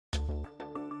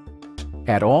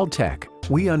At Alltech,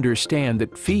 we understand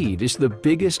that feed is the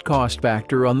biggest cost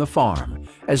factor on the farm,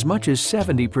 as much as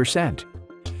 70%.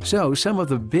 So some of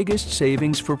the biggest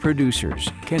savings for producers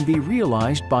can be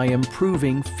realized by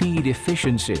improving feed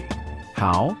efficiency.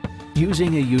 How?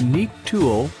 Using a unique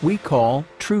tool we call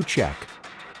TrueCheck.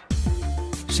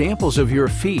 Samples of your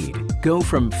feed go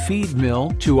from feed mill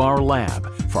to our lab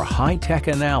for high-tech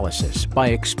analysis by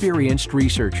experienced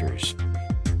researchers.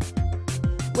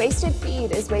 Wasted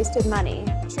feed is wasted money.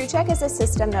 TrueCheck is a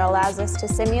system that allows us to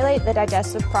simulate the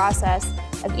digestive process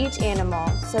of each animal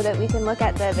so that we can look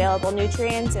at the available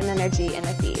nutrients and energy in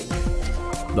the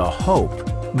feed. The hope: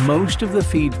 most of the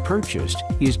feed purchased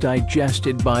is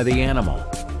digested by the animal.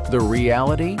 The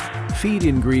reality? Feed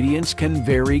ingredients can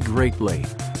vary greatly,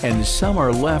 and some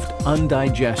are left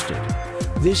undigested.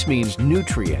 This means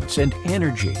nutrients and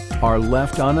energy are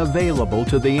left unavailable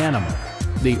to the animal.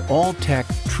 The Alltech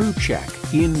TrueCheck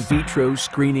in vitro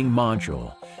screening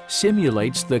module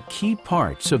simulates the key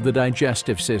parts of the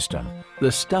digestive system,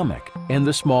 the stomach and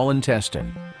the small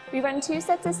intestine. We run 2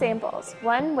 sets of samples,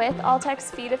 one with Alltech's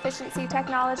feed efficiency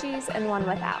technologies and one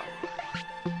without.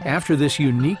 After this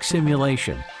unique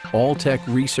simulation, Alltech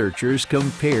researchers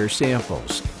compare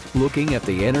samples, looking at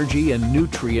the energy and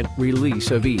nutrient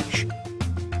release of each.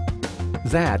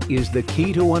 That is the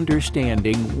key to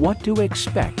understanding what to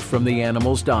expect from the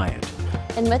animal's diet.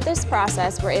 And with this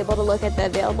process, we're able to look at the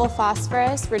available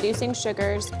phosphorus, reducing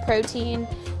sugars, protein,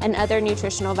 and other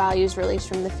nutritional values released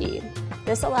from the feed.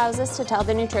 This allows us to tell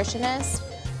the nutritionist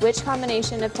which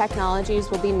combination of technologies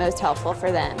will be most helpful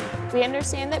for them. We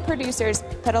understand that producers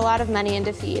put a lot of money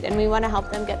into feed, and we want to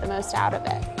help them get the most out of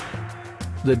it.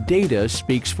 The data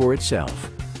speaks for itself.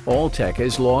 Alltech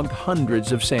has logged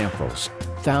hundreds of samples,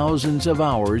 thousands of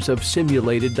hours of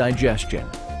simulated digestion.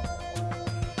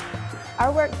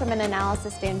 Our work from an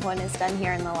analysis standpoint is done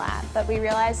here in the lab, but we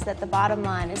realize that the bottom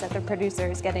line is that the producer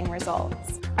is getting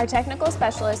results. Our technical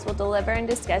specialists will deliver and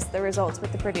discuss the results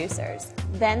with the producers.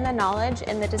 Then the knowledge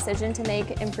and the decision to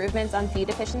make improvements on feed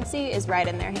efficiency is right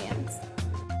in their hands.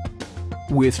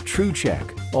 With TrueCheck,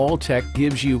 Alltech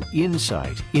gives you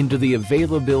insight into the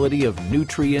availability of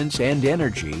nutrients and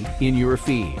energy in your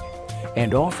feed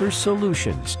and offers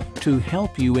solutions to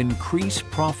help you increase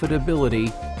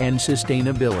profitability and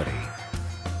sustainability.